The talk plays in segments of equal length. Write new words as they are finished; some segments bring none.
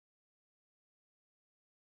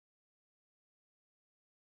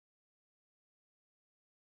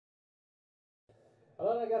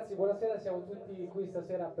Allora ragazzi, buonasera, siamo tutti qui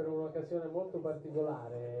stasera per un'occasione molto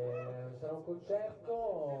particolare. Sarà un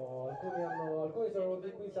concerto, alcuni sono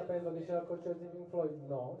venuti qui sapendo che c'era il concerto di Pink Floyd,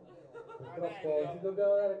 no. Purtroppo ti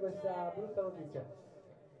dobbiamo dare questa brutta notizia.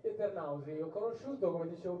 ETERNAUTI, ho conosciuto, come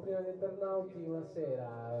dicevo prima, gli ETERNAUTI una sera,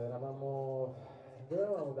 dove eravamo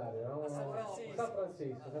Dario? Eravamo a San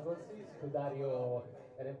Francisco, Dario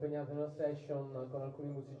era impegnato in una session con alcuni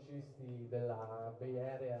musicisti della Bay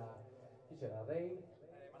Area. Chi c'era? Ray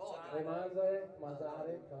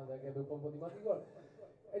Masare, che aveva un po' di matricola,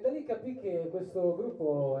 e da lì capì che questo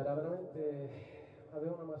gruppo era veramente,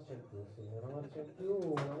 aveva una marcia in più, sì, una marcia in più,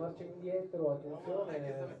 una marcia indietro,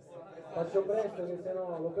 attenzione, faccio presto che se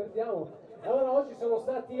no lo perdiamo. Allora oggi sono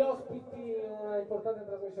stati ospiti in una importante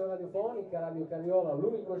trasmissione radiofonica, Radio Cariola,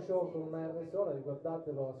 l'unico show con una R sola,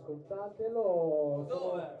 ricordatelo, ascoltatelo.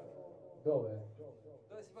 Dove? Dove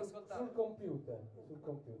si può ascoltare? Sul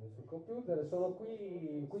computer, sono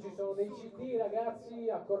qui ci sono dei CD ragazzi,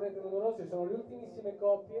 accorrete numerosi, sono le ultimissime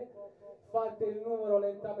copie, fate il numero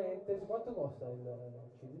lentamente. Quanto costa il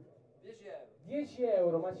CD? 10 euro. 10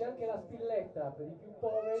 euro, ma c'è anche la spilletta per i più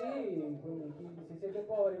poveri, quindi se siete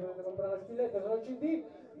poveri potete comprare la spilletta, sono il CD,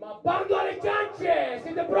 ma bando alle ciance!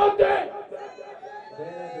 Siete pronte?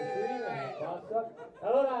 Bene, basta.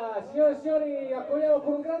 Allora, signore e signori, accogliamo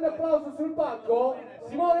con un grande applauso sul palco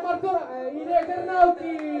Simone Martora e gli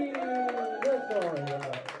ETERNAUTI! Dove sono?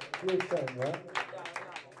 Qui scendo,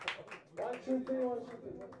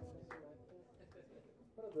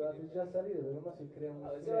 Però dovete già salire, perché ormai si crea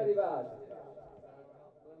un... Siamo arrivati.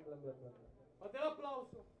 Fate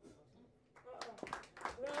l'applauso!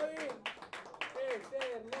 Bravi!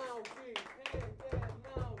 ETERNAUTI!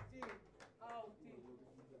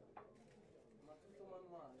 Ma tutto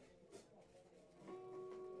manuale.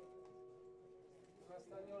 Una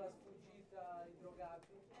stagnola sfuggita ai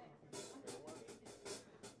drogati.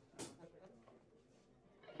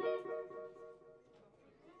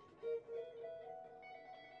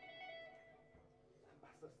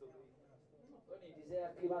 Basta sto qui. Tony, ti sei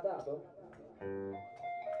acclimatato?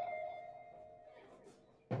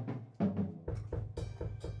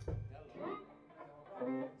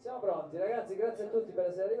 Siamo pronti ragazzi, grazie a tutti per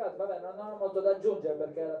essere arrivati. Vabbè, non ho molto da aggiungere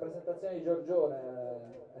perché la presentazione di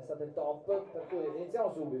Giorgione è stata il top, per cui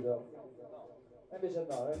iniziamo subito. E invece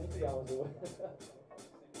no, non iniziamo subito.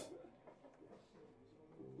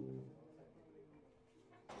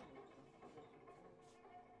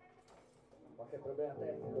 Qualche problema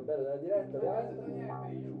tecnico, bello della diretta, ovviamente.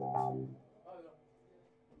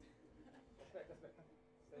 Aspetta,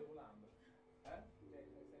 stai volando. Stai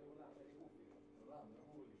volando, eri volando.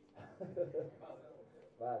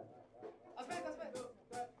 Vai. Aspetta.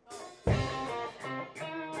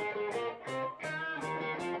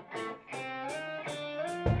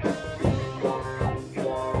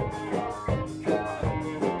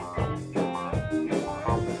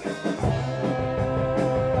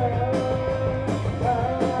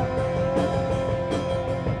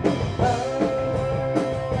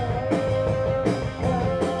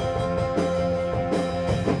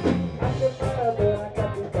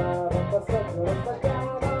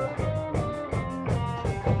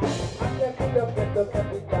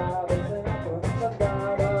 Capitava e se ne non ci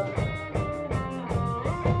andava,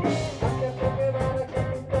 anche a Pokémon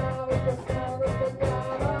capitava e cascava e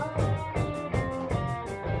sbagliava,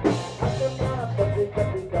 anche a Mappa si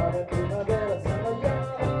capitava e primavera si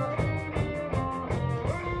annoiava,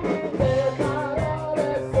 le parole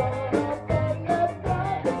sono delle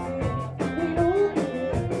protesi inutili,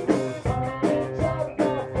 ogni giorno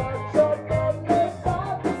faccio delle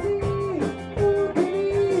ipotesi utili.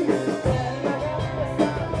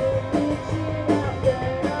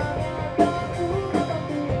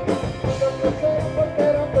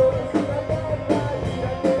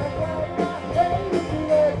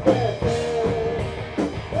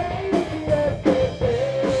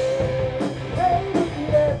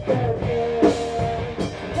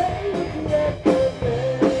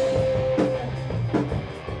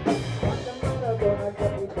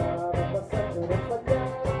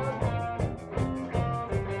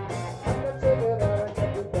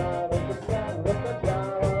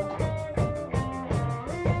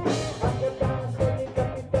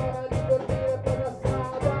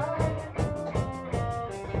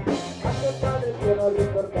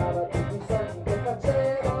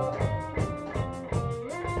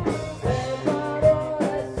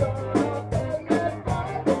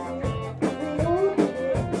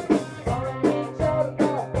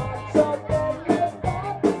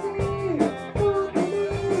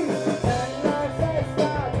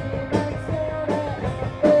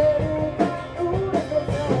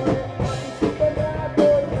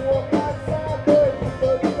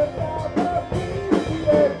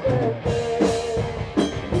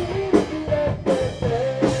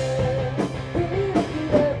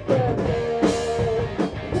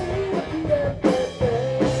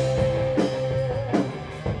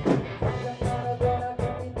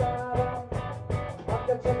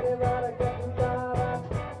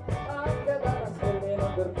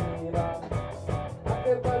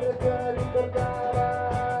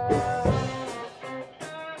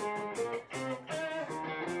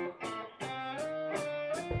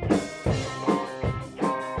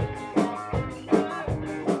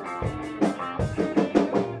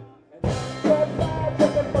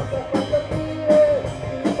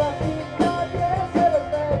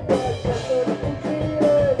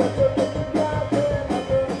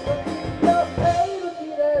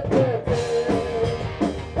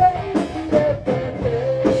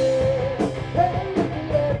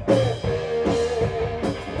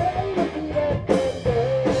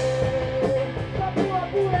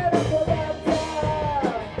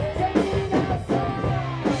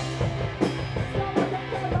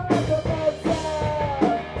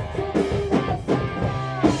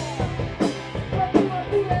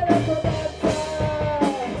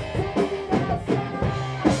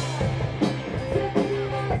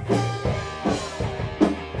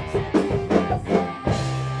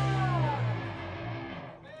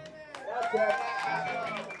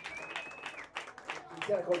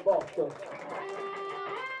 tutto.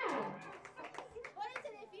 Volete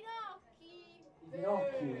dei finocchi? I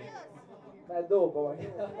finocchi? Dopo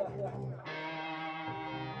magari.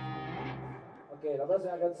 Ok, la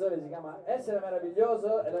prossima canzone si chiama Essere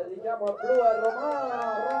meraviglioso e la dedichiamo a Blu e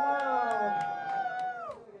Romana. Romana!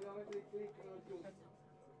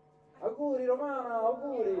 Auguri Romana,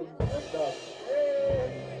 auguri!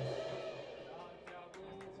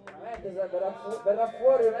 Sicuramente verrà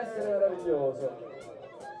fuori un essere meraviglioso.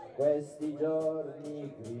 Questi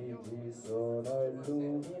giorni grigi sono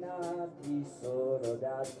illuminati solo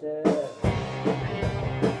da te.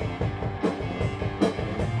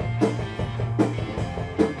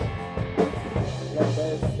 Le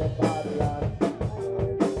bestie parlano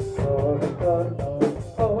solo intorno,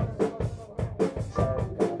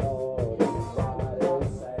 cercano di dare un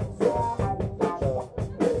senso a tutto ciò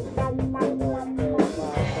che non va bene.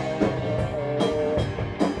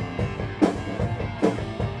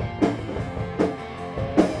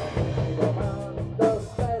 Mi domando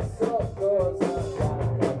spesso cosa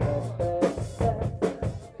accadrebbe se non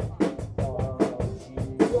ci fossi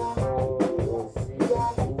un copo.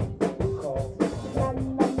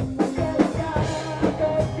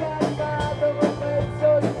 Chiamato con mezzo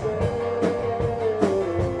di cielo,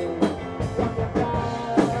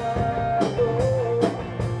 chiamato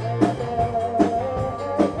nella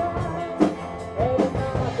terra, è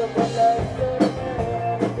nato con l'essere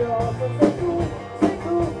meraviglioso. Sei tu, sei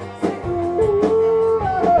tu, sei tu.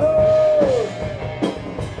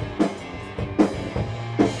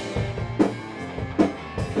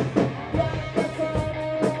 Bianca come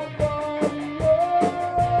un foglio,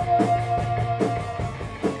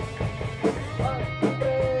 occhi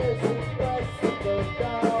presi in prestito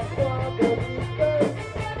da un quadro di te,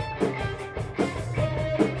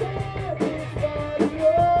 perché ti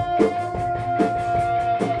sbaglio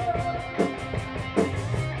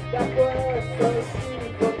da questo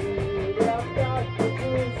schifo di attacchi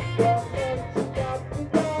giusto non ci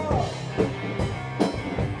capitò.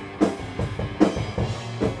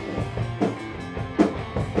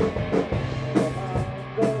 Mi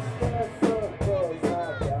domando spesso cosa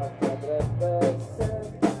ti accadrebbe se non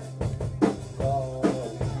ci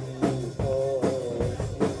fossi tu.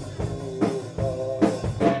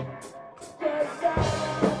 Che è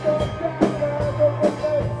stato chiamato con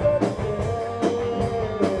mezzo di cielo,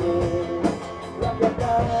 l'abbia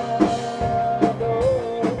dato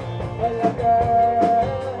nella terra,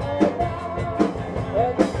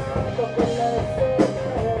 è nato con l'essere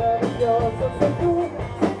meraviglioso. Sei tu,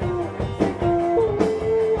 sei tu, sei tu.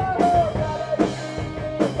 Allora le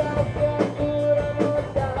divinità che augurano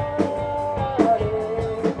dare,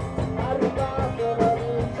 arrivato la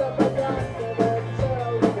luce bagliante del cielo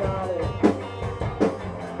australe,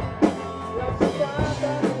 la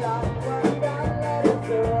cicada nell'acqua dalla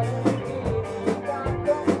ragione di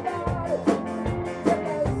raccontare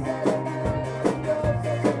dell'essere meraviglioso.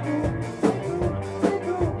 Sei tu, sei tu, sei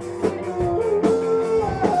tu, sei tu.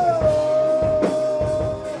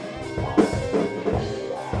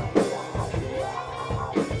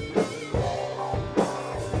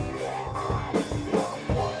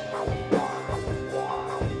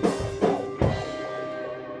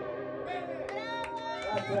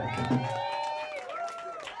 Grazie.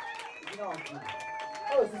 I ginocchi.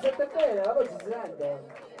 Oh, si sente bene, la voce si sente.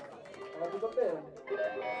 Va tutto bene?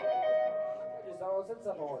 Oggi stavo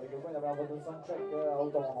senza fonico, quindi abbiamo fatto un soundcheck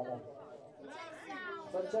autonomo.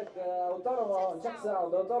 Soundcheck autonomo, check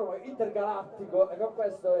sound autonomo intergalattico, e con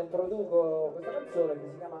questo introduco questa canzone che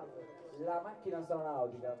si chiama La macchina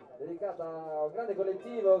astronautica, dedicata a un grande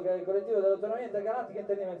collettivo che è il collettivo dell'autonomia intergalattica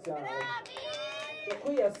interdimensionale, che è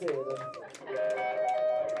qui a sede.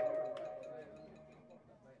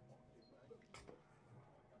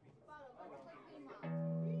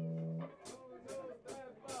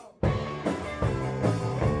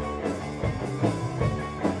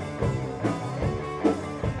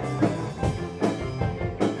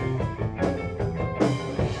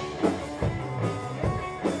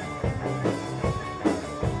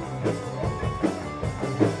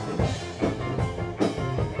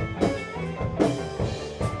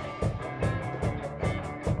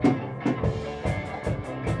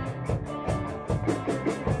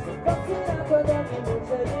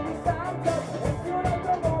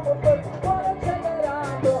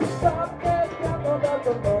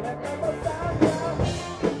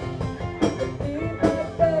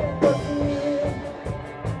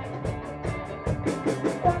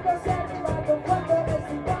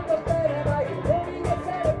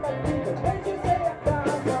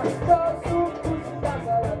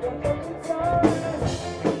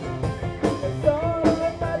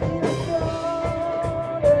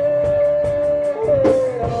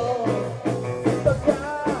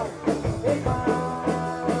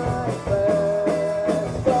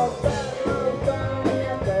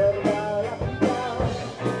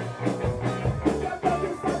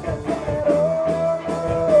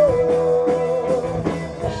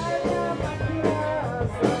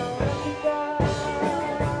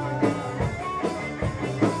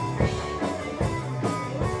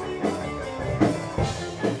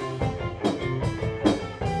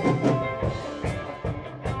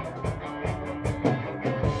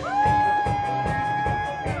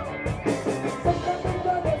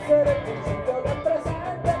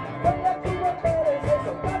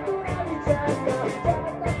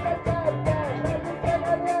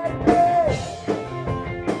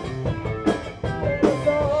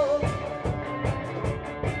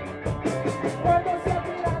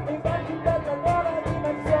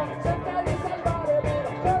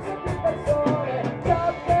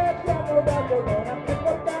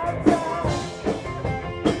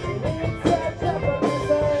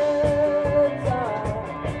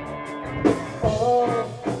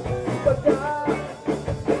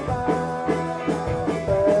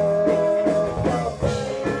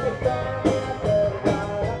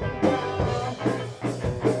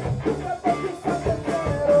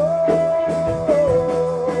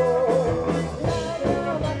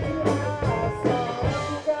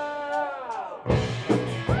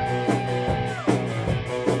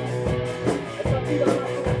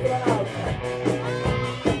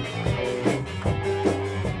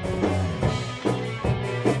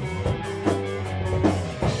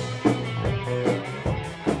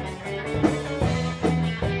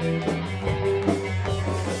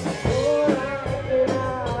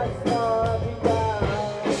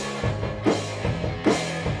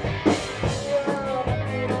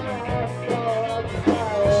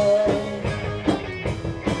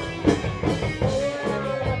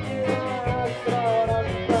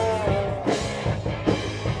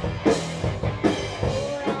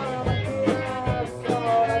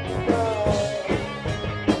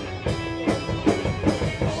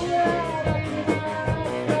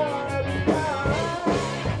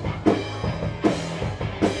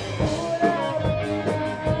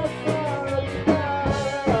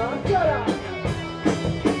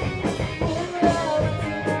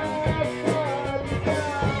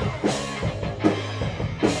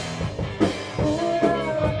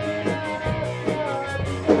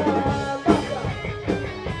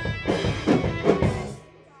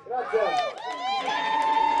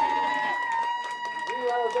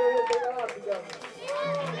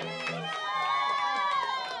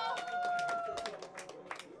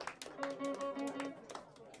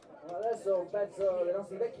 adesso un pezzo dei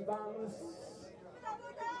nostri vecchi fans,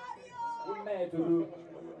 il metodo,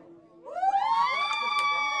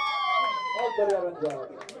 molto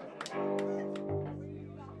riarrangiato.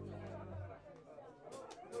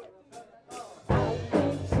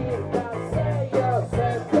 All'incirca 6 o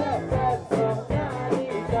 7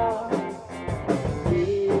 personalità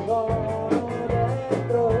vivono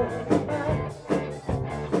dentro me,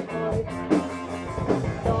 noi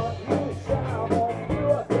non riusciamo più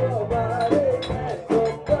a trovare il metodo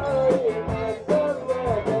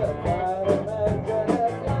per far emergere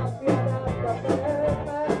la pianata per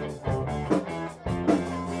me.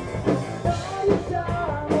 Non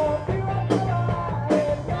riusciamo più a trovare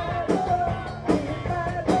il metodo per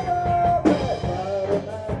far emergere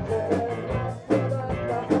la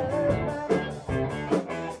pianata per me.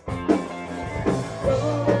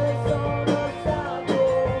 Dove sono stato?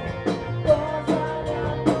 Cosa mi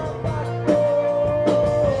hanno fatto?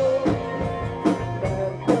 Perché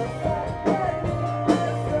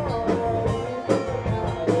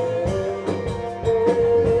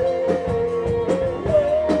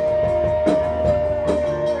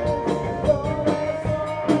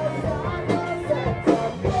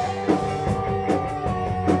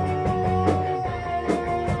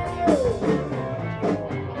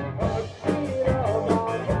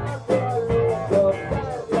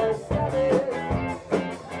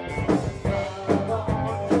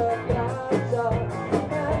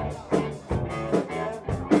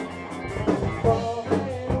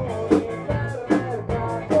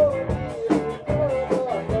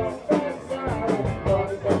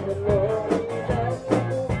sempre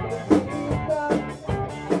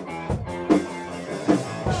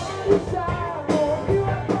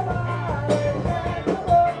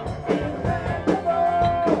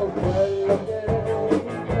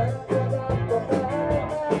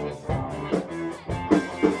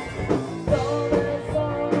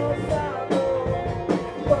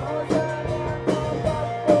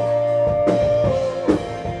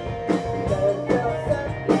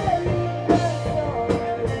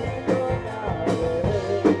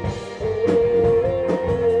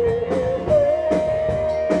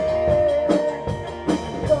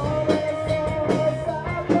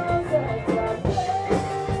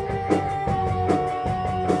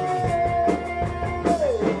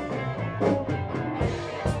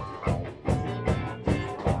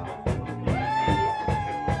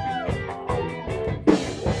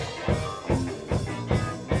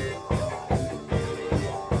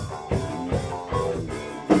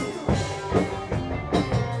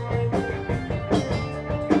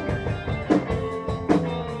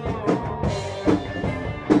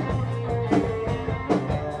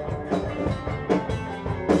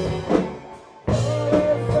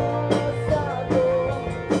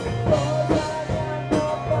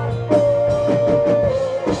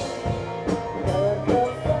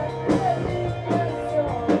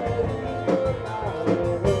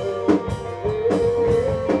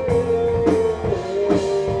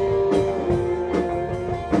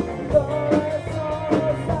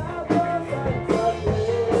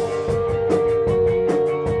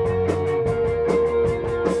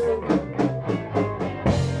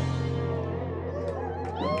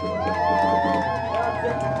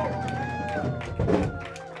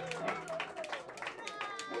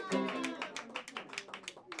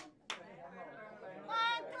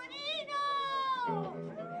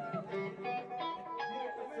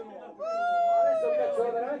Adesso un pezzo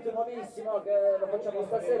veramente nuovissimo che lo facciamo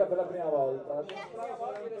stasera per la prima volta. Ma non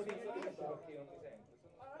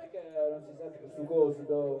è che non si sente questo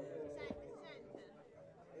cosito.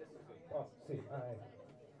 Oh, sì, ecco.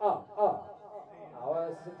 Ora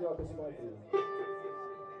si sentiva così come prima.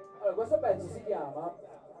 Allora, questo pezzo si chiama,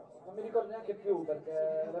 non mi ricordo neanche più perché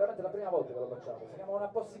è veramente la prima volta che lo facciamo, si chiama Una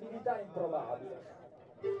possibilità improbabile.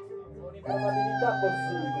 Un'improbabilità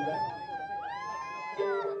possibile.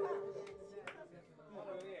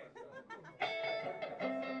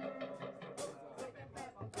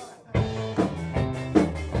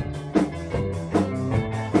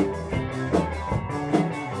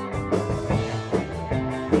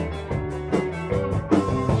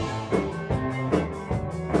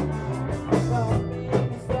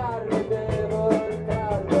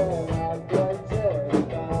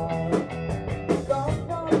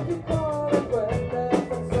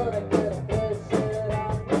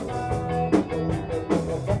 Con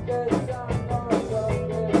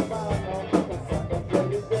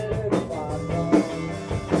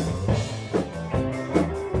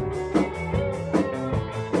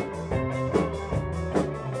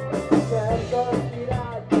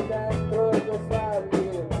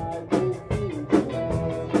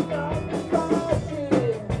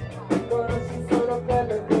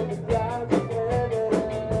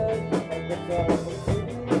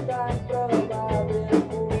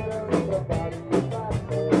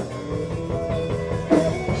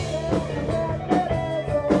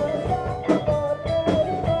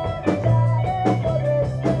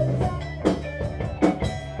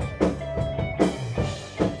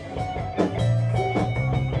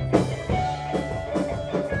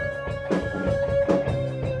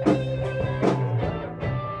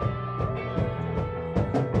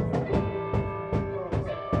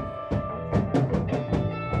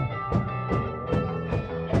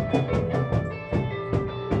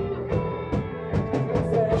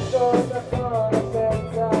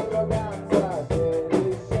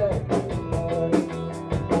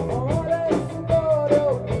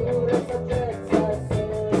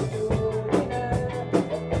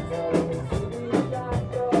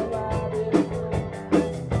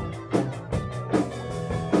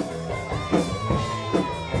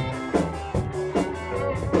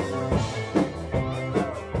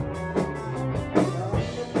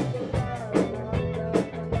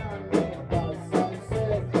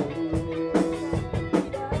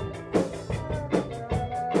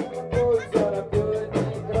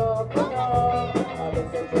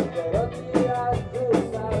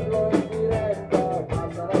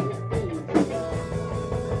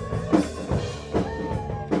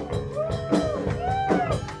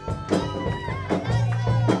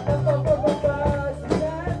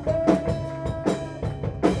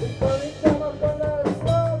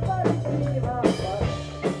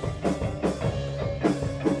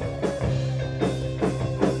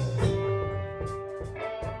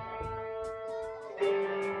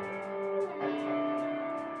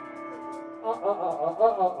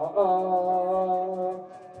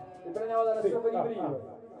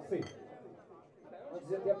Allora, sì. Non si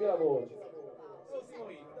sentiva più la voce. No, si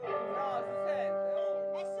sente.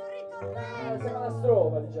 Oh. È sul ritornello. Siamo alla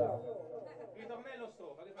strofa, diciamo. Ritornello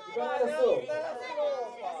strofa. Ritornello alla strofa.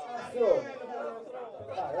 Strofa.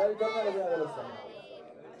 Dai, la ritornello prima dello strofa.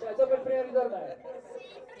 Cioè, dopo il primo ritornello.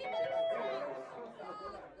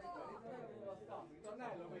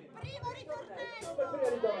 Primo ritornello. Dopo il primo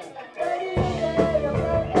ritornello.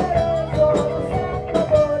 Sono sempre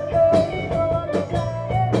vorrei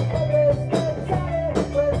conoscere, vorrei scherzare,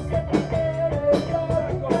 queste chiacchiere,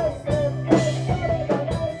 queste persone da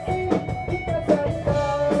messi di casualità.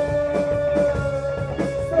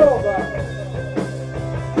 Strofa.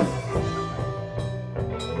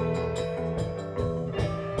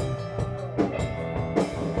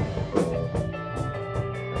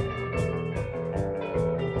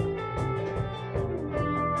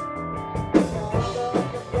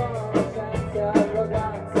 Senza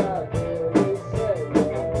arroganza che li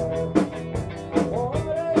sceglie,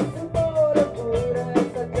 amore e stupore pure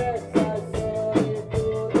saggezza e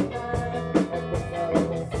solitudine, e questa è la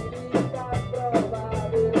possibilità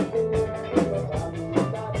probabile pure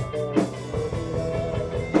probabilità possibile.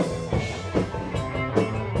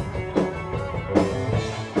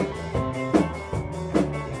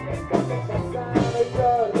 Passano i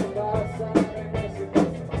giorni, passano i mesi,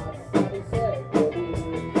 passano i secoli.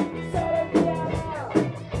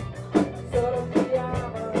 Solo chi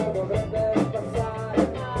ama non dovrebbe passare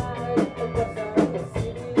mai. E questa è la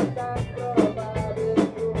possibilità probabile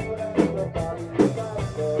pure probabilità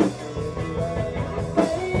possibile. Venire a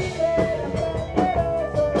prendere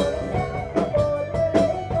solo l'esatto, vorrei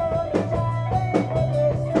cominciare,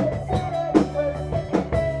 vorrei scherzare, queste chiacchiere, nuovi queste persone da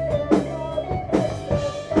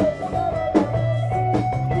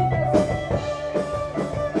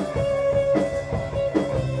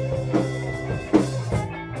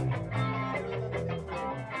di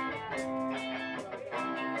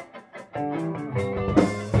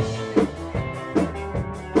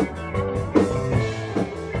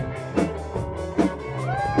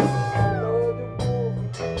Parlo di un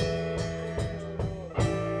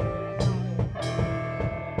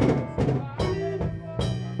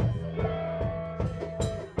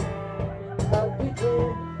al di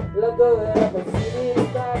giù, laddove la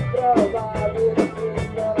possibilità probabile,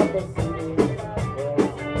 questa la possibilità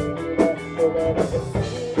possibile, dove la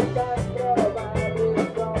possibilità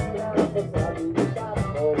probabile scoppia la probabilità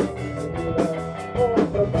possibile, una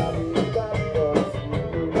probabilità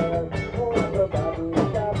possibile, una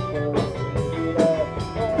probabilità possibile,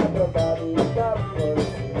 una probabilità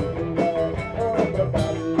possibile, una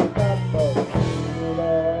probabilità possibile.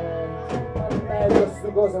 Ma meglio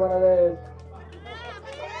stu cose maledette.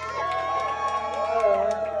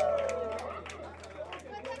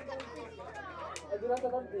 È durata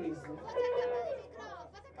tantissimo.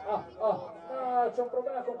 C'è un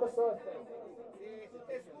problema con questo effetto.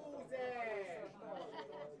 Tutte scuse.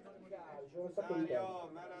 C'è un sacco di tempo.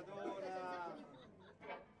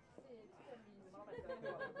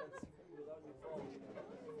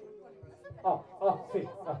 Sì.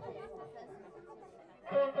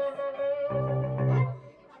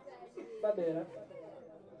 Va bene.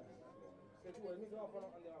 Se tu hai il microfono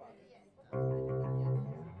andiamo avanti.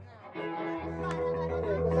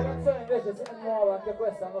 Questa canzone invece è nuova, anche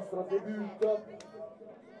questa è il nostro debutto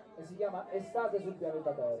e si chiama Estate sul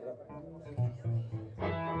pianeta Terra.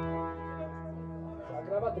 La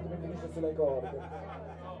cravatta che mi finisce sulle corde. Bravo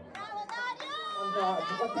Dario! Mannaggia,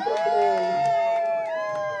 fatti problemi.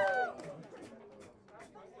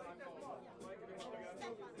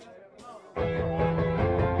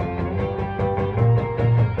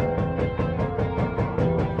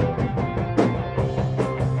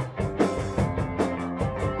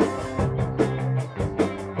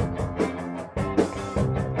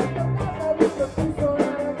 Sono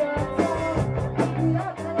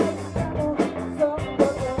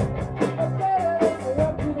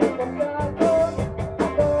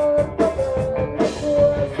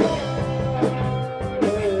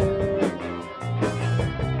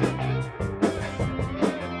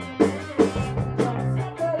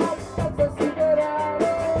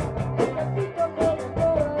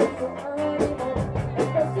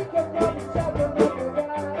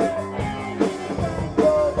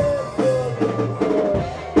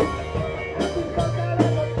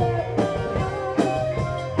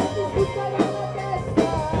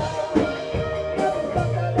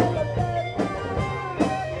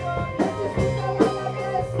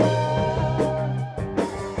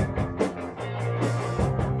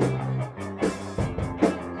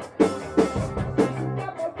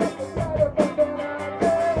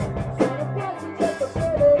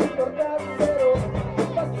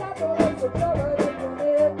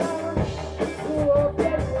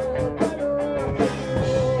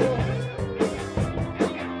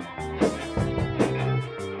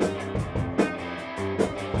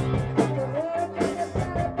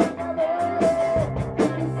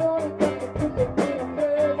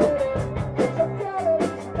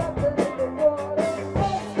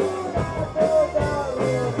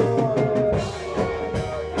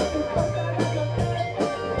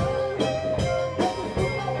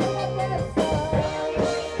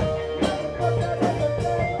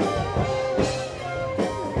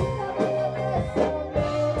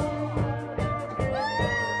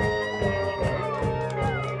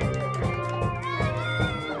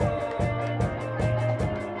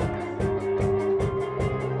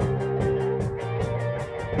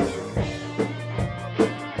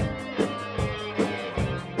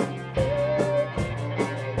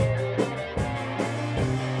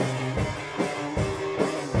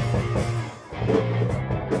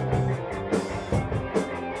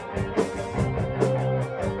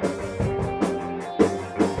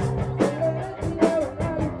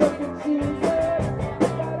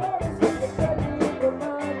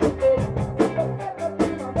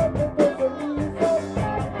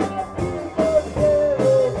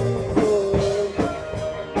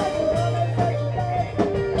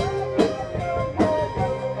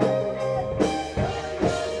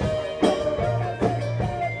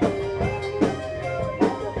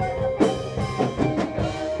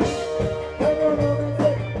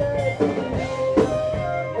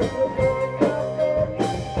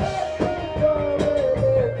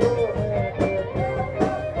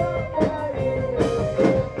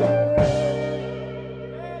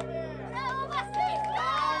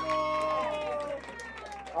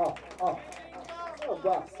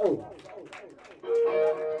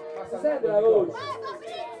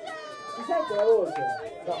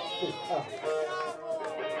No, sì,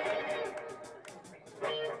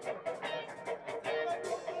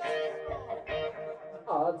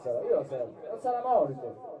 alzala, io la sento. Alza la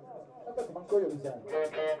monitor. Aspetta, manco io mi sento. La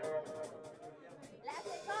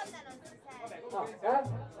seconda non si sente. Ah, eh?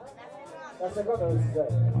 La seconda. La seconda non si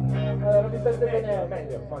sente. Allora, non mi perdete neanche.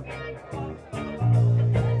 Meglio,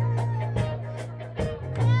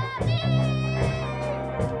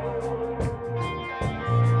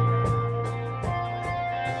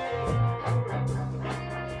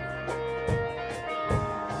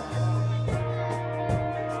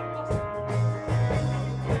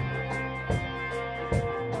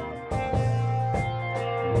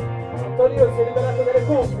 Antonio si è liberato delle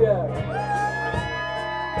cuffie.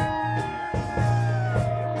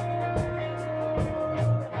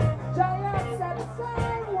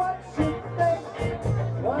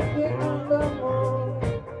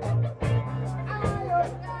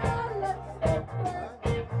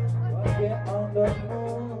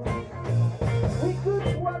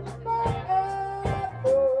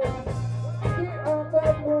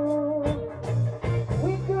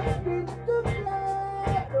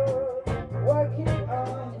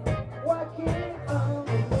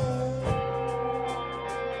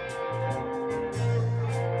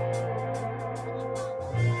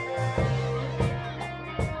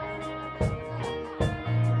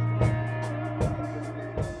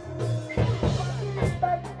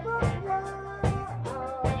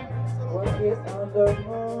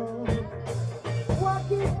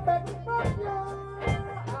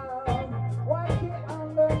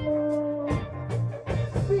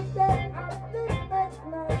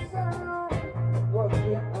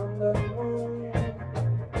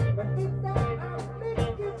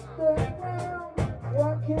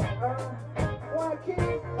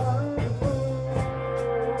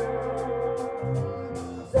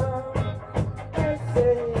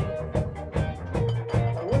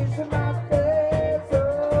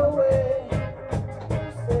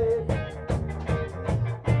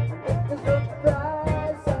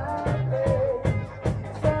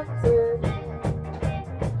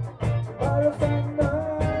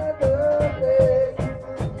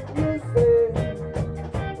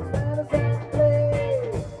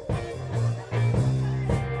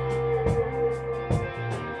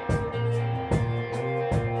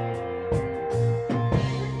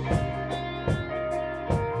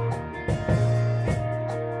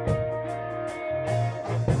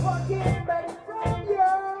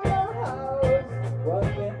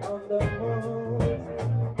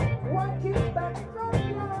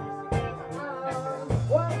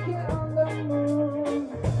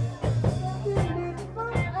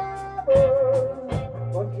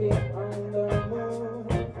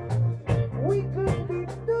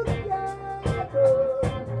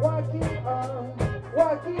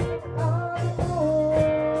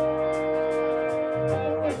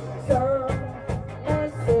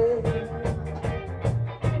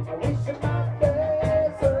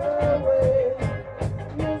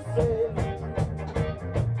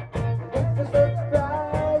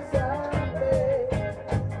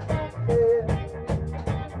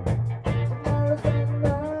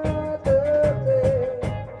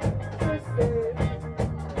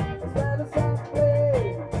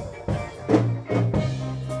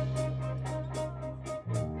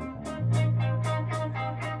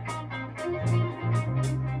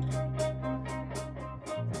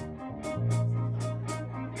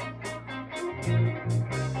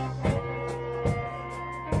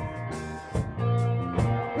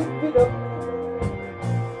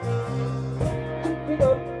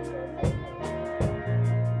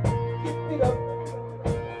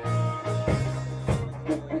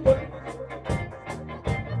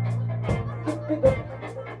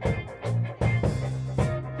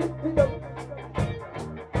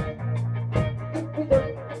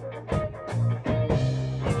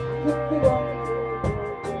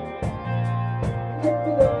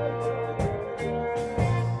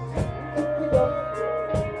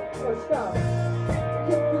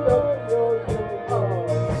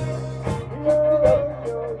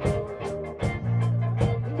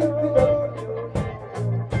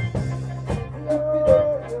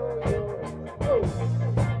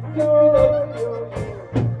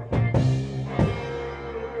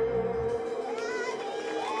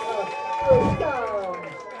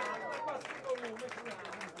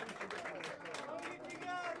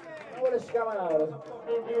 vuole scamanare.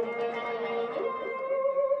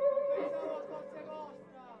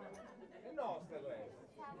 È nostra questa.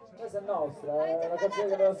 Questa è nostra, è una canzone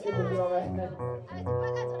che abbiamo scritto ultimamente.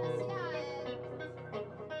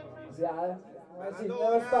 Avete pagato la SIAE? SIAE? sì,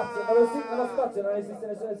 nello spazio non esiste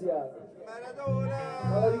nessun asiatico.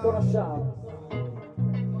 Non la riconosciamo.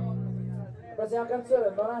 La prossima canzone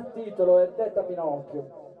non ha titolo, è detta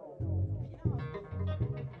Pinocchio.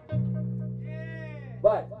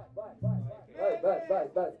 Vai.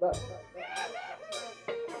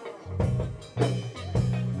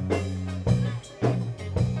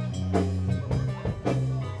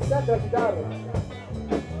 Senti la chitarra.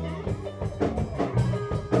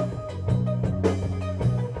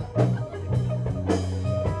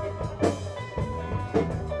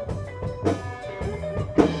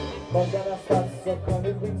 Portami a spasso con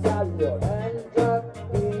il guinzaglio nel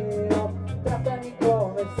giardino, trattami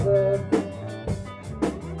come se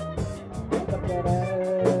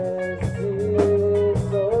appartenessi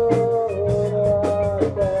solo a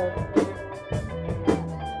te.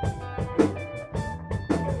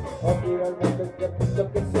 Ho finalmente capito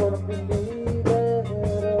che sono più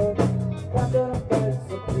libero quando non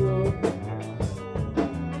penso più.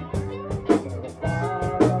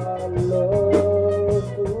 Fallo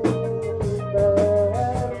tu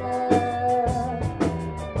per me.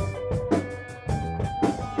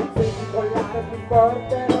 Se ti collare più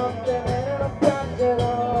forte non temere, non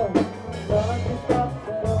piangerò, non ti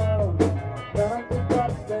scotterò, non ti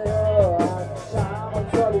scotterò. Facciamo il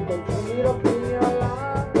solito giro fino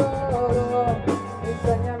all'angolo,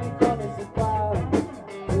 insegnami come si fa,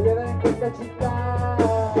 vivere in questa città.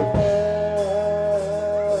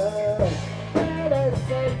 Ed è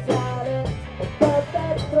essenziale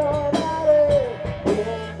poter trovare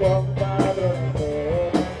un buon padrone che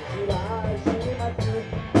non ci lasci mai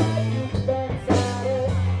più pensare,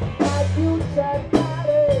 mai più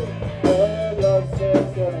cercare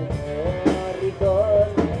quell'ossessione che non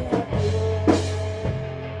ritorni mai più.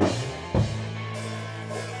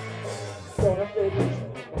 Sono felice,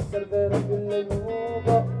 non servono più le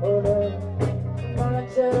nuvole, non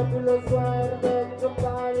accedo più lo sguardo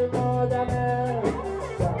troppo da me.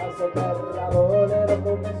 Casa terra volerò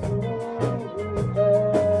come su per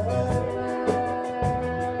me.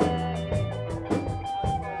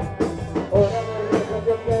 Ora vorrei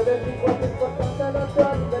proprio chiederti quanto è importante la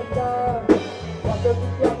tua libertà, quanto ti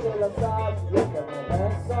piace la sabbia che hanno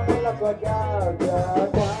messo nella tua gabbia,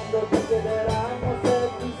 quando ti chiederanno se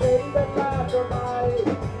ti sei ribellato mai,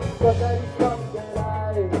 cosa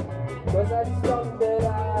risponderai, cosa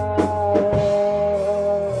risponderai.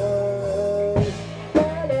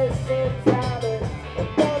 Ed è essenziale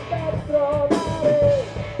poter trovare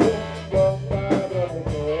un buon padrone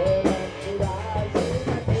che non ci lasci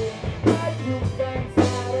mai più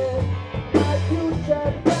pensare, mai più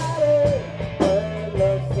cercare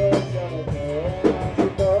quell'ossessione che non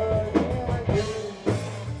ritorni mai più.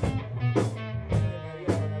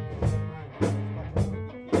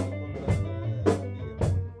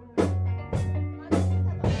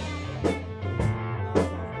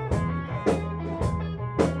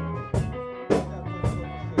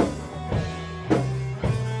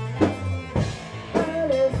 Ed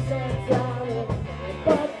è essenziale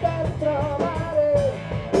poter trovare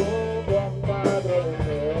un buon padrone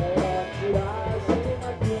che non ci lasci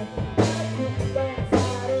mai più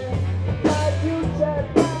pensare, mai più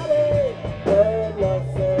cercare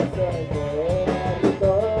quell'ossessione che non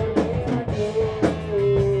ritorni mai più.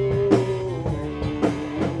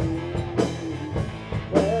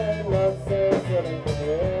 Quell'ossessione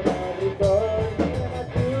che non ritorni mai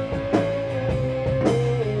più.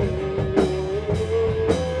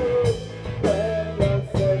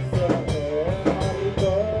 Quell'ossessione che non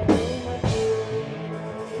ritorni mai più.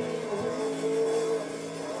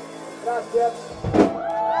 Grazie.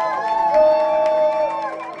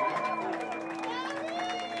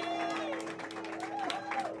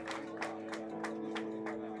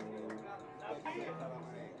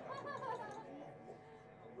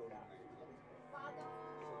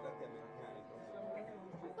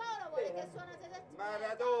 Paolo vuole che suonate da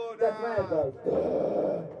Death metal.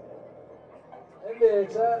 E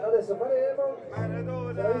invece adesso faremo,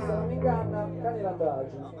 se la vista non mi inganna, Cani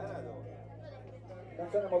Randaggi.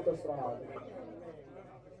 Canzone molto astronautica.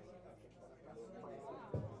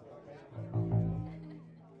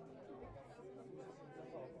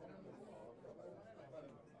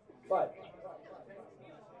 Vai.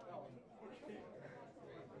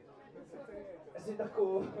 Si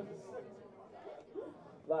d'accordo.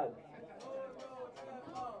 Vai.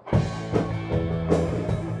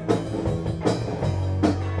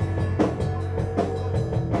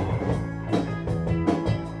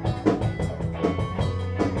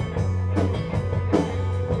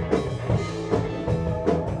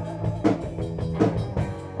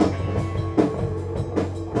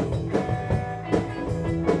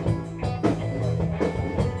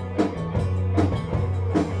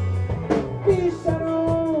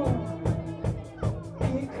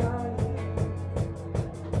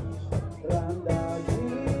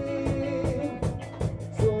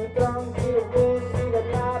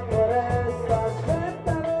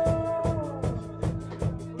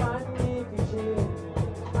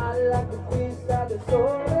 notte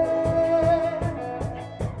sole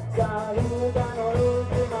salutano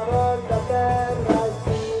l'ultima volta a terra e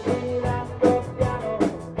si diranno piano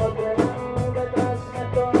oltre la nube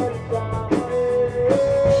trasmettono il richiamo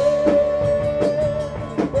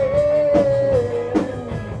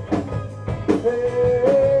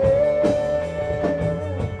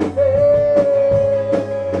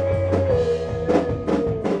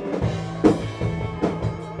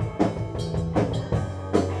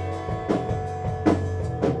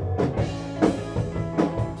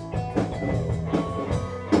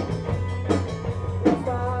lo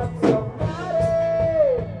spazio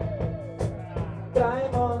mare tra i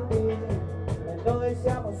mondi e noi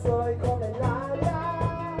siamo suoi come l'aria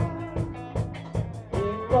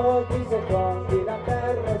in pochi secondi la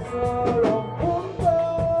terra è solo un punto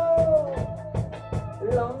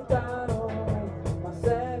lontano ma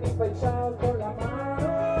se mi fai ciao con la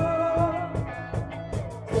mano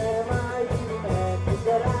se mai ti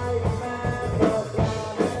dimenticherai di me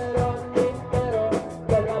proclamerò l'intero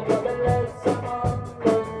della tua bellezza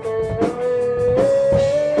mondo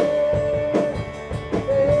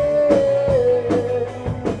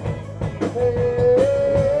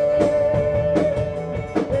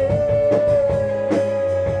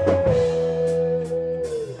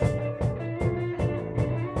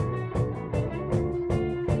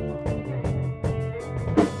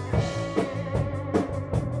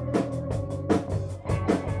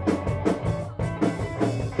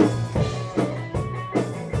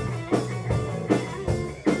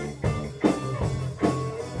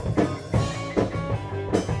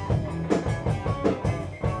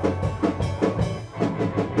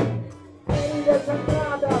Meglio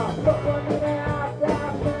centrata, poco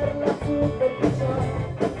lineata per la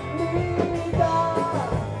superficialità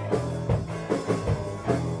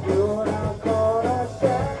di una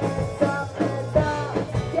conoscenza a metà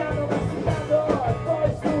che hanno masticato e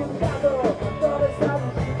poi studiato dove sta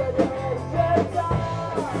l'uscita di emergenza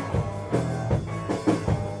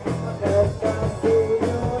ma questa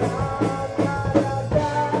signorata realtà.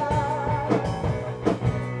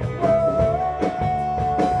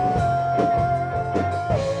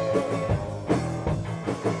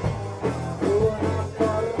 Una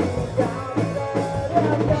formidabile realtà. Una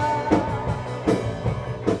formidabile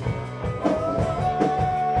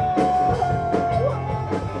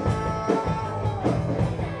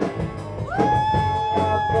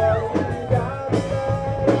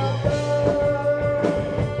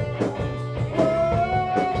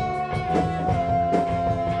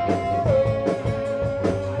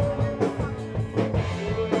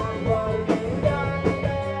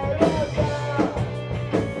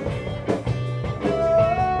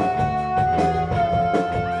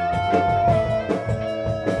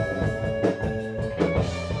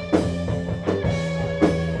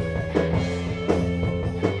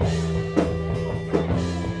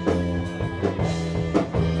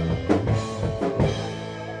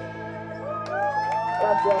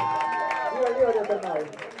Grazie. Viva gli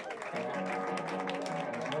ETERNAUTI.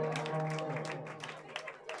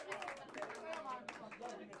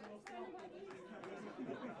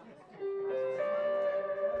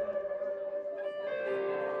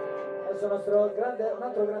 Adesso un altro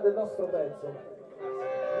grande nostro pezzo.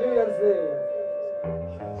 New Year's Day.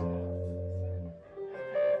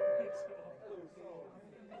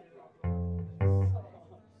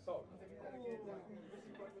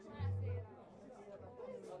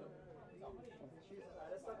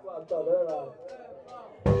 Resta qua, dove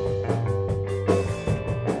va?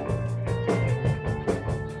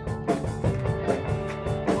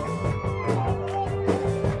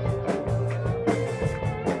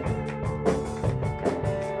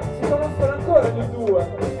 Si conoscono ancora gli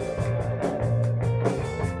due.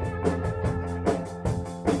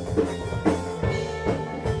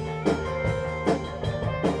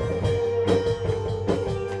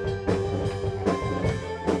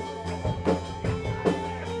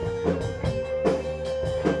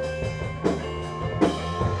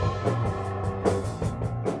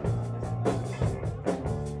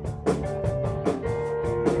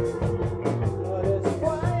 What is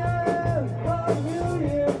why on New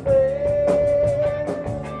Year's Day?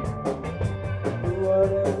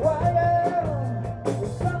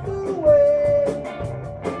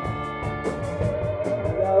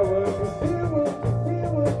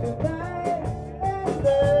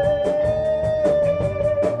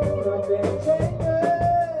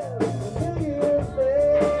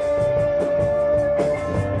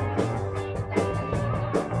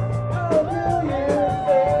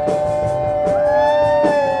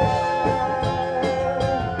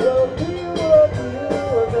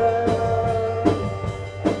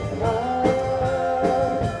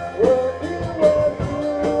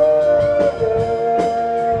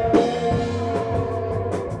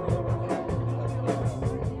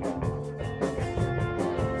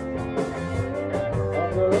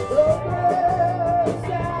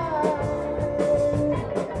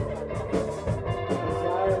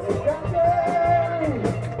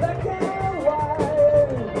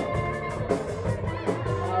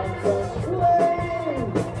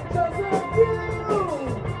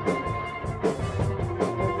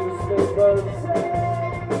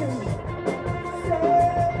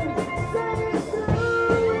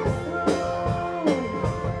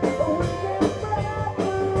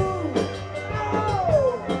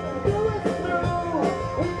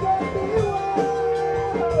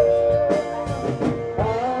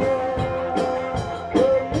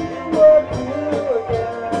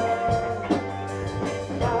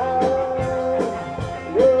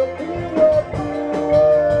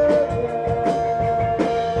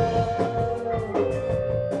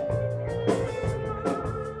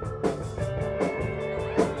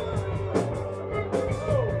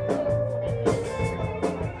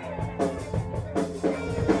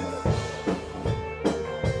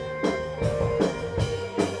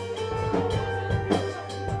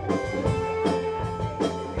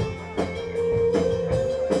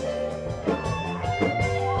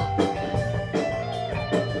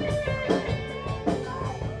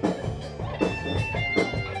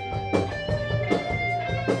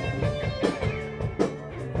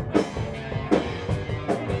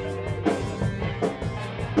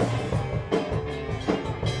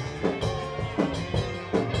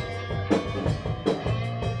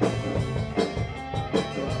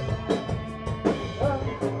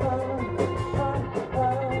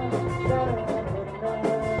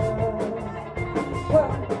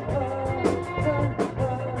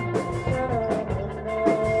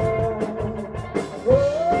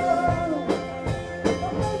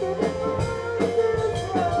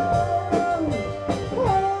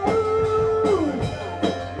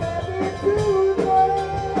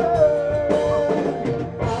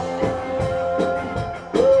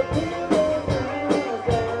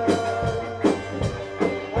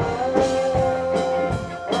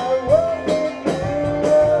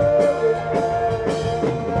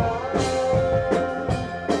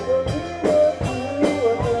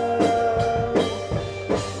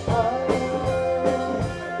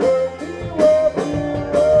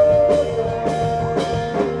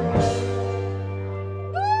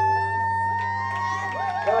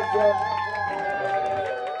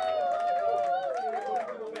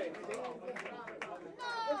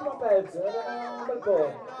 pezzo, un bel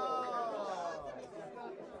po'.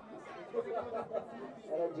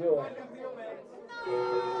 Hai ragione.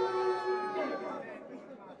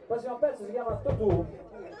 Il prossimo pezzo si chiama Totù.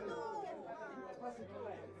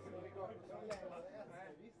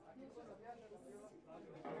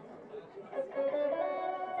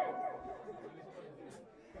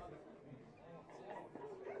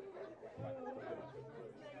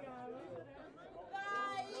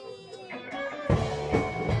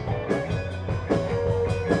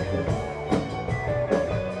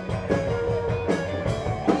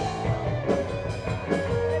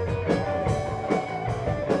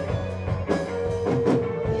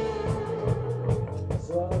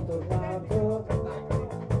 Sono tornato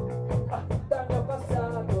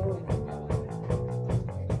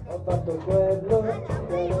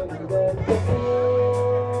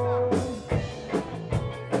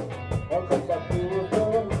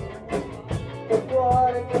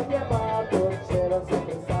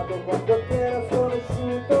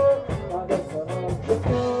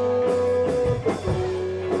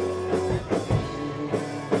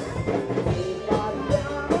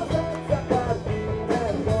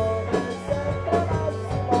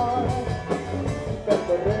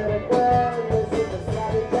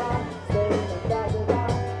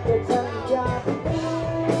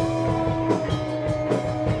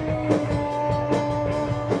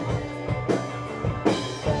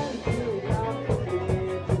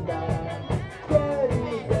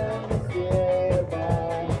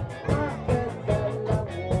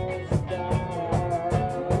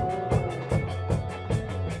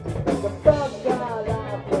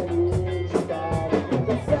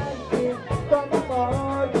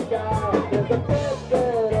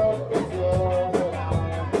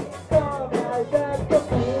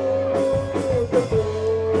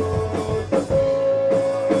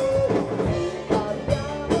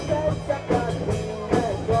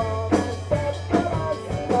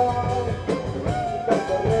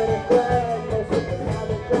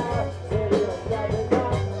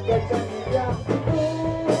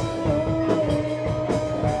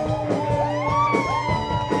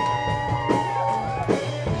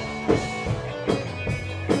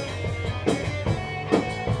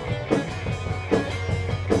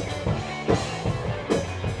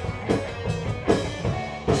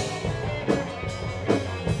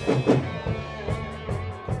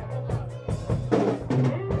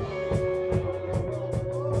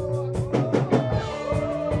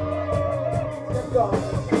Sono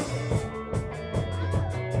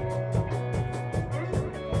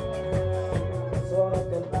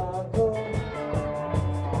tornato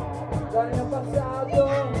dall'anno passato,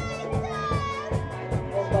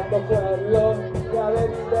 ho fatto quello che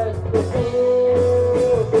avevi detto tu.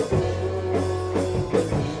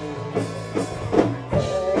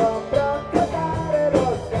 Ero pronto a dare lo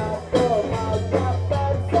scatto, ma ho già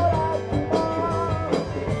perso l'attimo.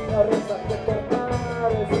 Non resta che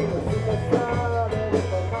tornare su queste strade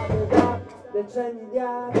riformate da decenni di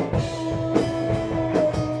anni.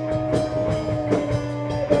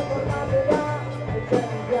 Riformate da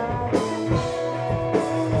decenni di anni.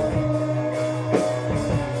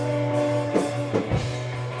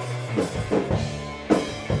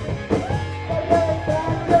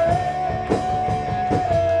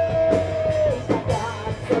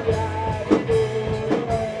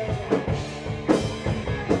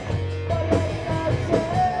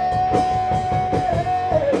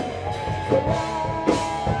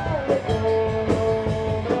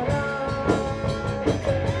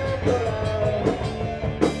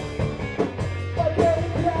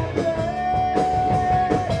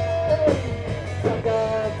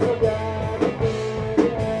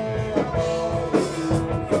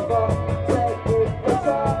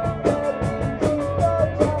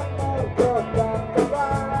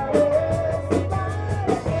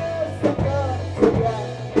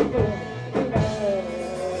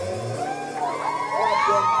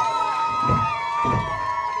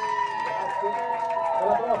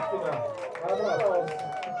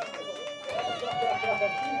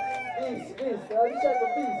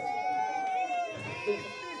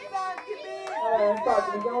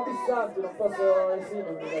 Infatti mi chiamo Pissanti, non posso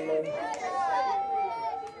esimermi dalle...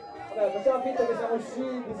 Vabbè, facciamo finta che siamo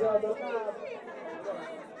usciti, siamo tornati.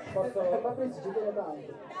 Posso... Fabrizio ci tiene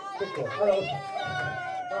tanto. Perché?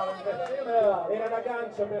 Allora, era una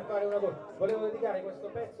gancia per fare una cosa. Volevo dedicare questo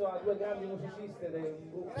pezzo a due grandi musiciste del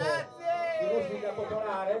gruppo di musica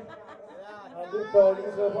popolare, al gruppo di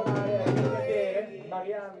musica popolare, al Cantiere,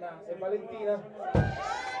 Marianna e Valentina.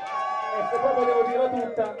 E se proprio devo dirla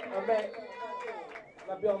tutta, a me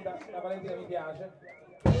la bionda, la Valentina mi piace,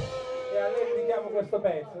 e a lei dedichiamo questo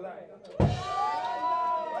pezzo, dai. Il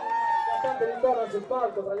cantante ritorna sul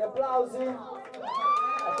palco tra gli applausi.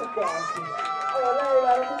 Che canti. Allora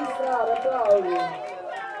Leila, non ti distrarre, applaudi.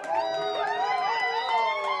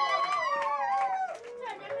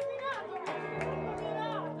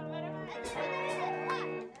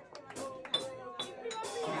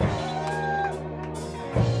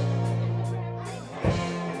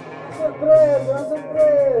 Una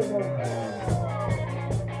sorpresa!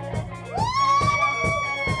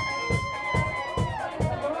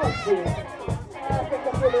 La conosci? Che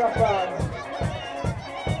capire da fare!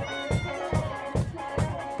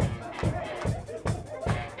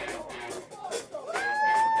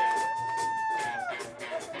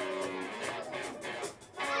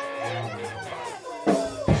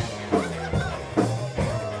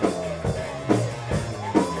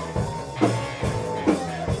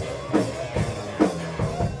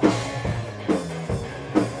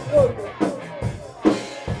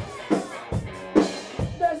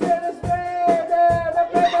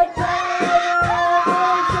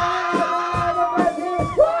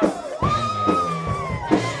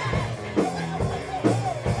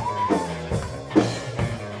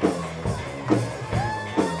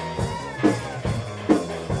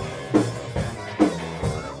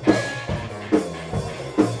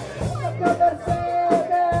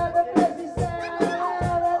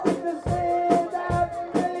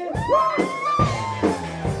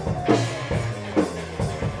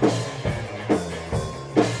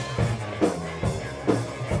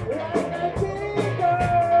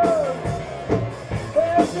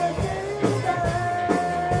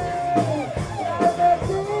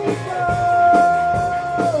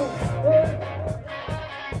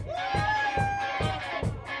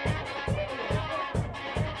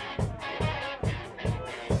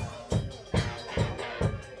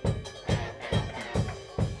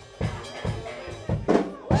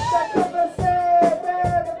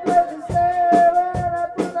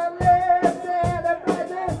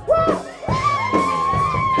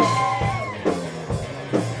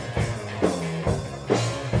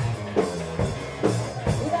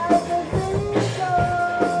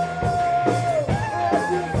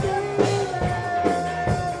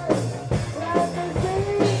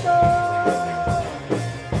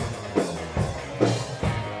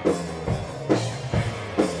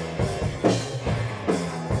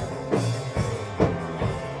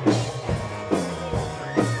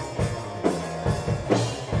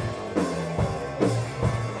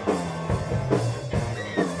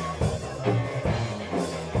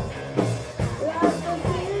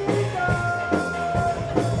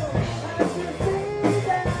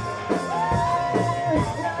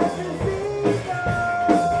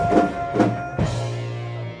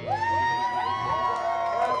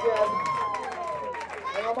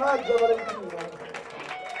 marzo Valentino.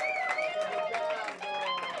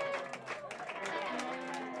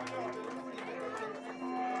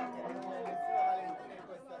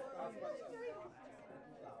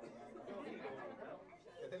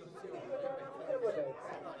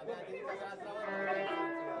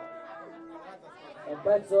 È un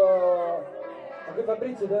pezzo a cui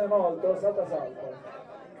Fabrizio deve molto, salta salta.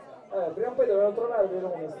 Prima o poi dovevano trovare dei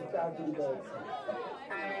nomi, questi tanti di pezzi.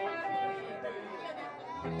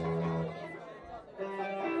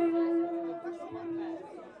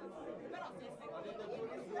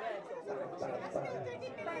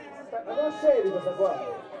 Ma conoscevi questa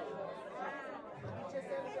qua?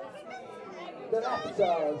 The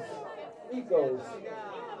Raptors, Eagles.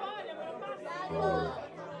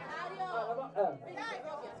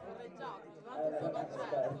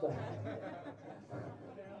 Certo.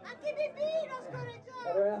 Anche Pipino scorreggiato!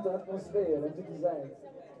 Ha rovinato l'atmosfera in tutti i sensi.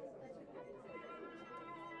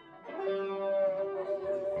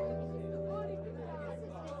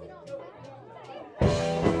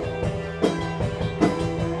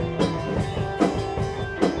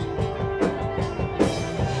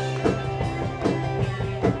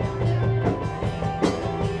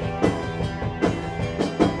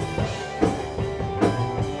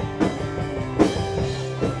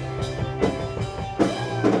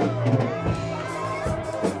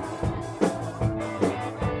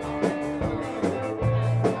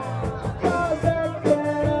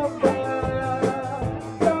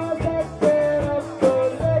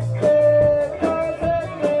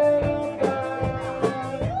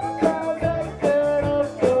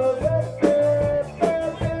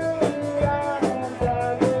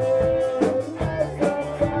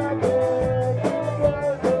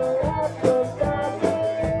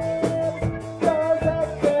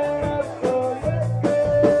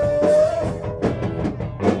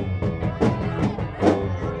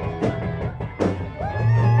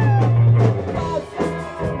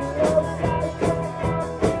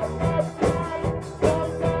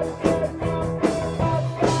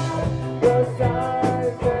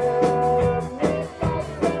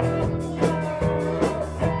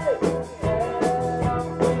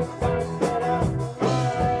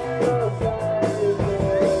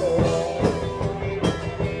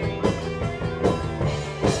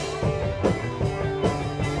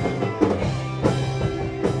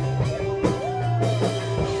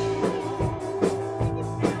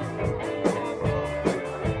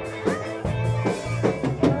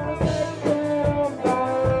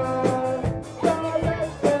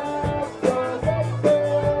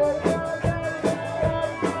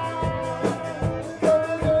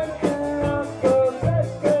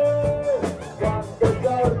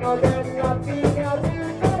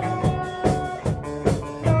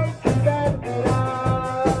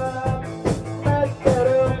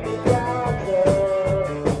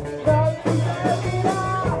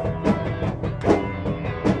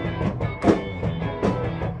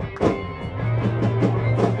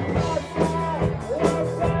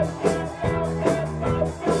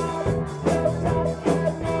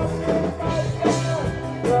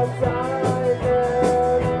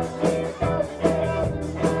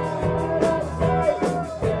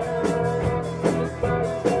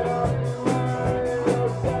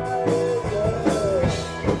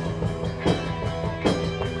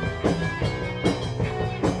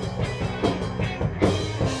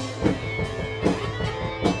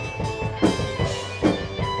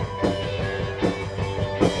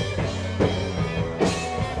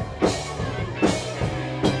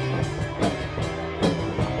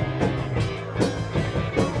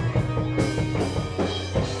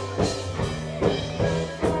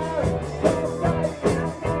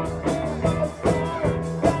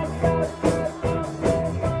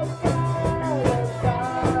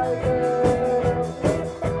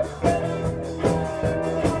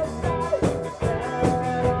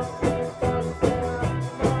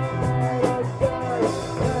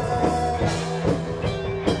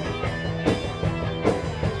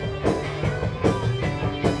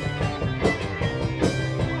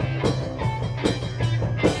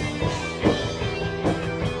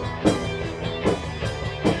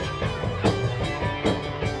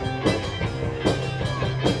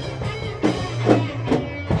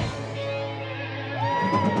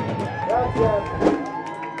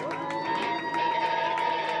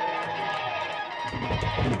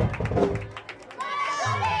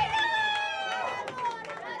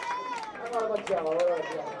 Abbiamo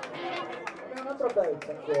un altro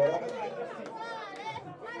pezzo ancora.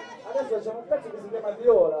 Adesso c'è un pezzo che si chiama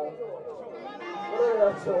Viola. Volete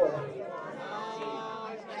ragione.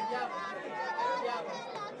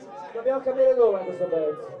 Dobbiamo capire dove è questo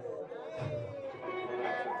pezzo.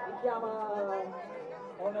 Si chiama...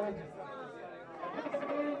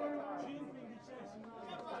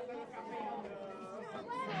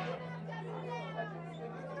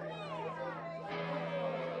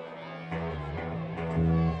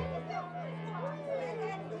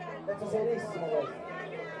 Pezzo serissimo questo.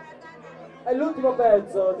 È l'ultimo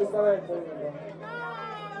pezzo, giustamente.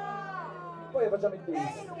 Poi facciamo il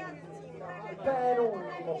bis. Il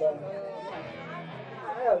penultimo pezzo.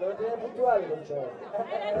 Devo tenere puntuali con ciò.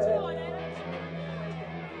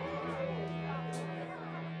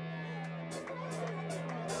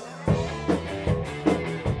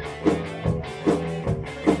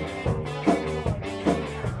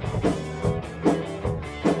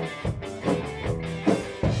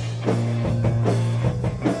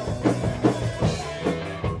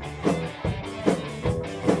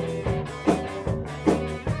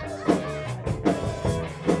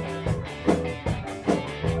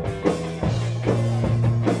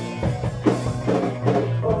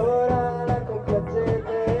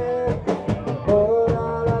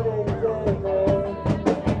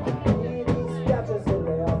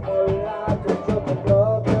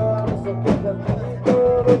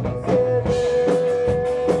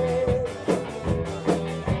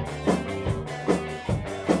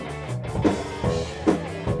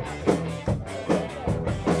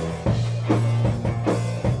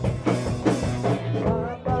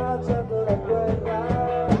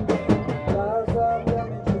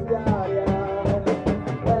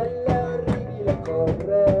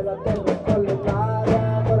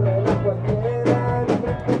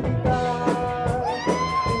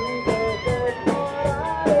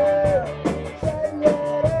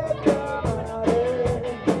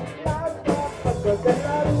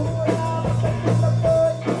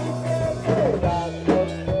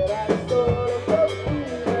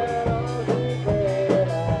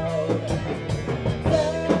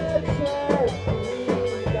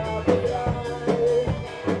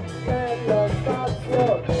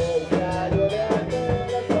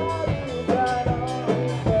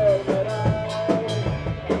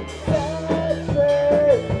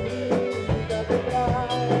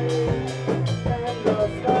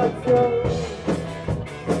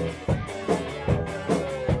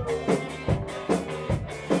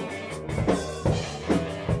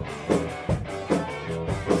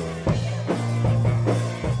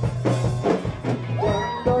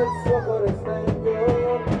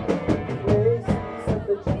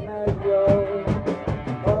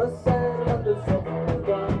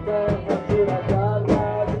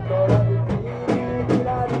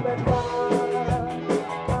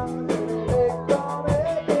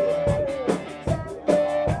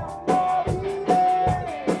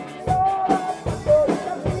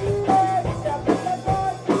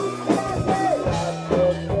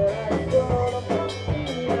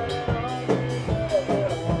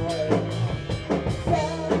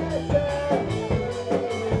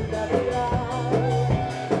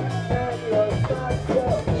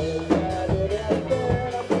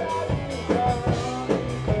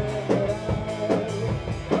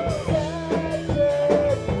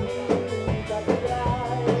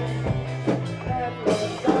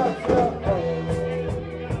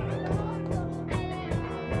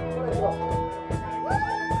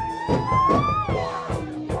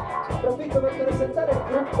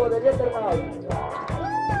 Degli ETERNAUTI.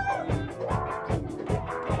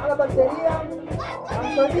 Alla batteria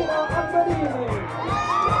Antonino Antonini.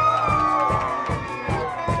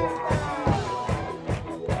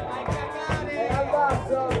 E al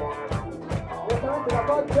basso direttamente la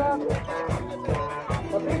Foggia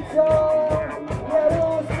Fabrizio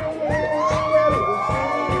Ierussi.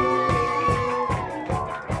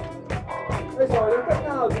 Noi siamo gli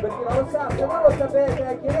ETERNAUTI, per chi non lo sa. Se non lo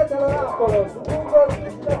sapete chiedete all'oracolo su Google,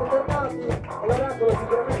 ETERNAUTI e l'oracolo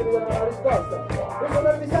sicuramente vi darà una risposta. Questo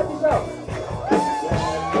per avvisarti, ciao!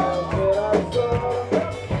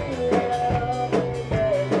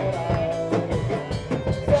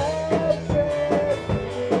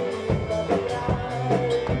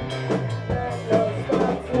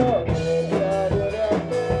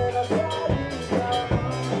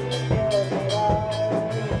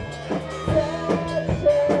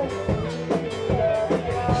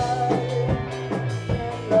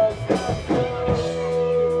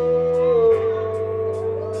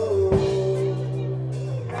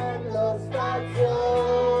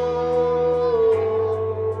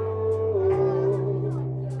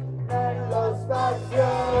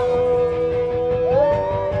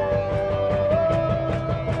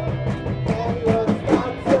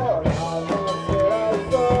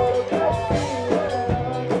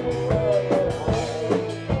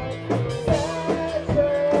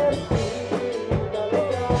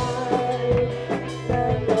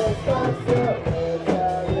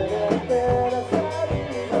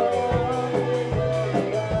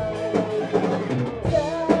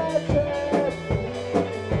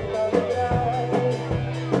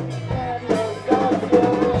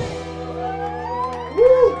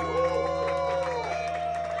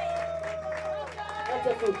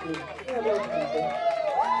 tutti, noi abbiamo finito.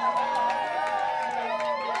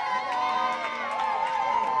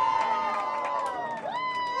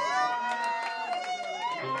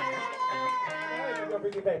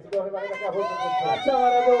 Facciamo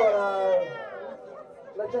Maradona,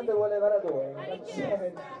 la gente vuole Maradona.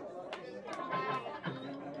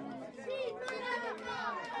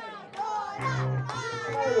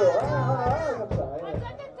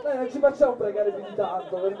 Noi non ci facciamo pregare più di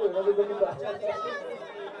tanto, per cui non dovete fare.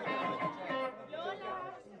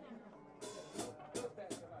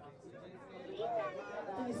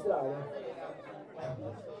 Ti distrae.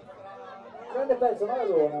 Grande pezzo,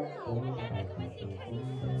 Maradona.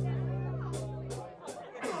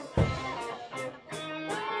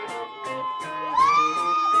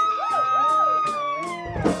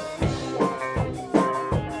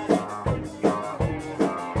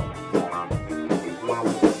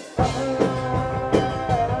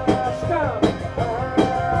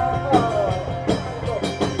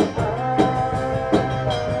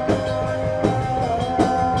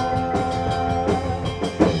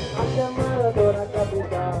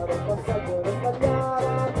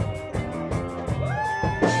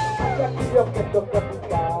 Tocca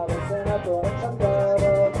piccare, senatore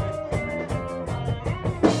Ciambero.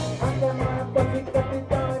 Anche a me un po' di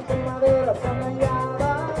capitano in primavera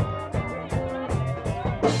somigliava.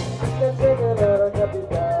 Anche a te che era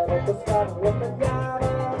capitano, Toscano lo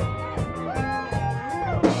tagliava.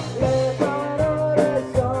 Le parole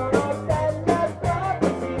sono delle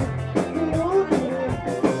protesi inutili.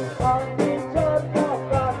 Ogni giorno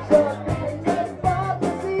faccio delle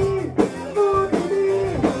ipotesi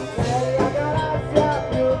utili. Nella galassia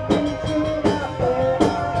più vicina però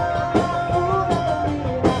una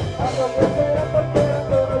bambina quando questa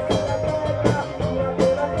porteranno sulla terra una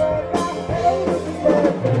vera terra e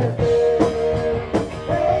inutile per te,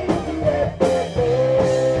 e inutile per te,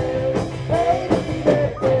 e inutile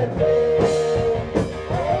per te,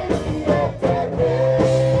 e inutile per te.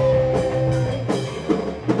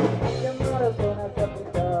 Anche a Maradona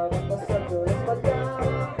capitava un passaggio lo sbagliava.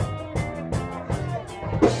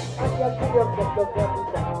 Anche al figlio che tocca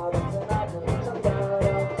abitare, il Senato non ci andava.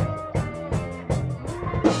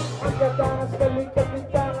 Anche a Damasco lui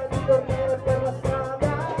capitava di dormire per la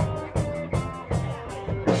strada.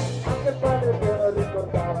 Anche il padre che non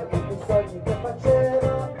ricordava tutti i sogni che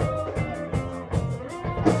faceva.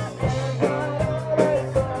 Le parole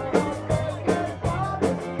sono delle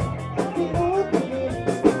ipotesi inutili.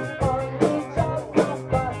 Ogni giorno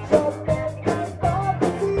faccio delle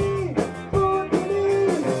ipotesi utili.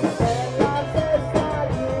 Nella stessa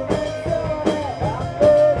dimensione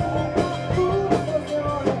avverrà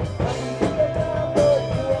un'esplosione. Anticipando il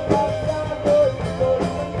tuo passato, il tuo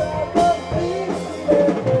passato inutile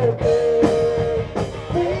per te,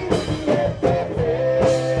 inutile per te,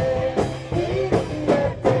 inutile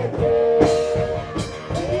per te,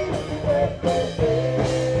 inutile per te.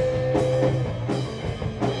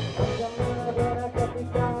 Anche a Maradona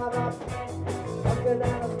capitava, anche da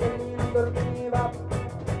una stellina dormiva,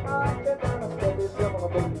 anche da una stellina non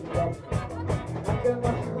dormiva, anche il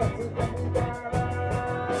maschio si capitava.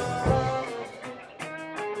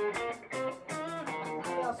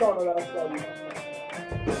 La sono dalla stellina.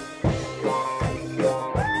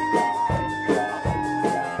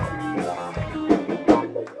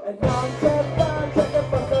 E non c'è pancia che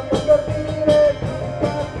possa non dormire,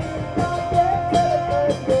 capita che se le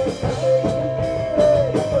prende, è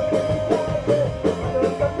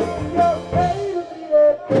inutile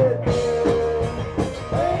per te,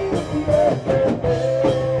 è inutile per te,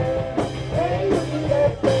 è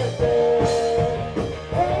inutile per te,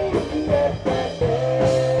 è inutile per te.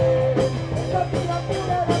 Capita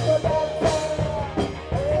pure la tua danza,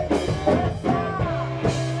 è diversa.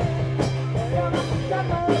 È una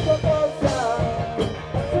chiama la tua cosa,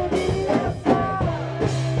 sei diversa.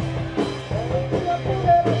 Capita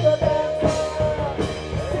pure la tua danza,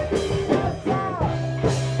 sei diversa.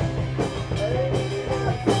 Sei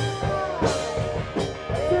diversa.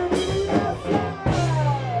 Sei diversa.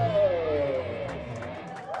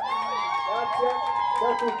 Grazie, ciao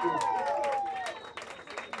a tutti.